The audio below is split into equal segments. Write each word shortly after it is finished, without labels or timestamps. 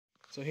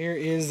So here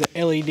is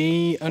the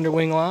LED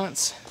underwing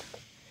lights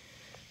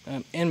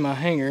in my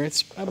hangar.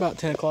 It's about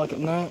 10 o'clock at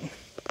night.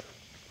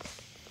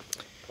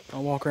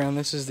 I'll walk around.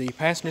 This is the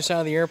passenger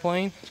side of the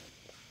airplane.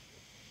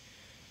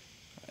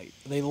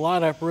 They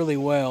light up really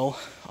well,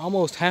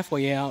 almost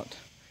halfway out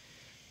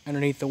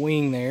underneath the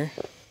wing there.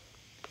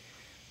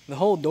 The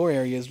whole door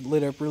area is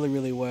lit up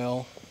really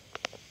well.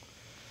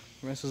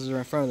 The rest is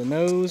in front of the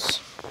nose.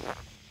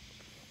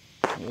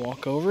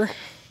 Walk over.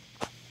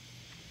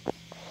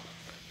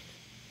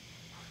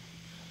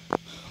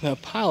 The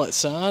pilot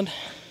side,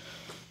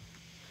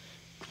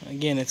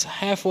 again, it's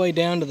halfway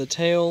down to the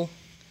tail.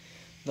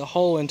 The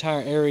whole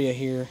entire area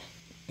here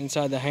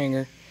inside the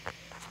hangar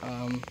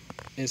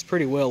is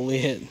pretty well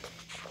lit.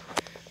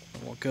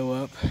 We'll go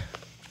up,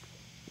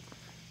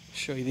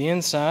 show you the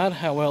inside,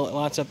 how well it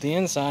lights up the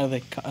inside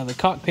of the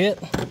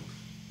cockpit.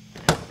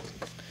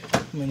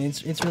 I mean,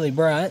 it's really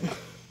bright.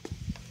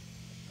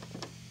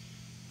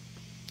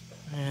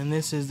 And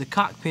this is the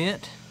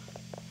cockpit.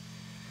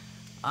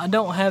 I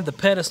don't have the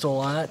pedestal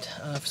light.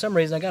 For some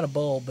reason I got a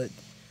bulb, but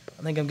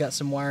I think I've got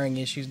some wiring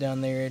issues down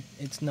there.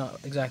 It's not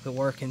exactly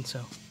working,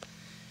 so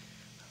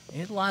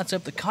it lights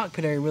up the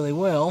cockpit area really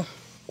well.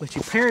 But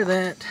you pair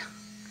that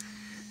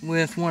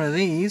with one of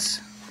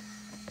these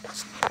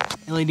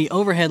LED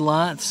overhead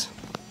lights,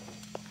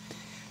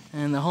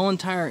 and the whole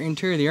entire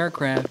interior of the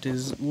aircraft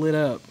is lit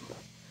up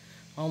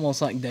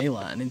almost like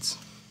daylight. And it's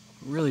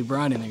really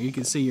bright in there. You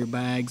can see your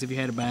bags if you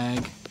had a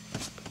bag.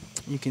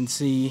 You can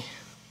see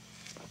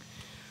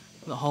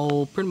the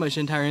whole, pretty much the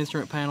entire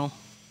instrument panel.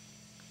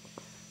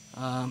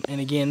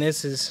 And again,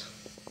 this is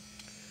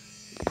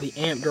the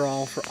amp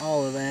draw for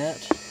all of that.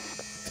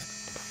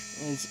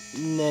 It's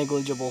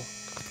negligible.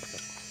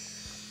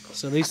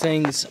 So these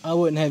things, I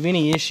wouldn't have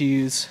any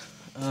issues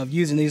of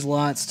using these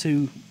lights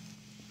to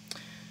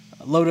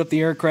load up the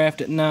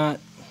aircraft at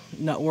night,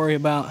 not worry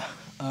about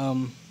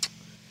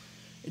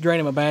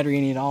draining my battery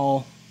any at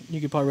all. You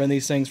could probably run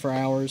these things for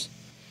hours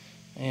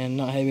and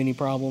not have any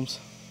problems.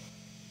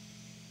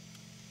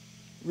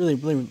 Really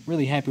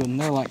happy with them.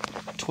 They're like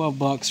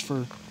 $12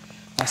 for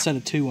a set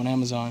of 2 on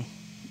Amazon.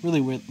 Really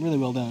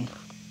well done.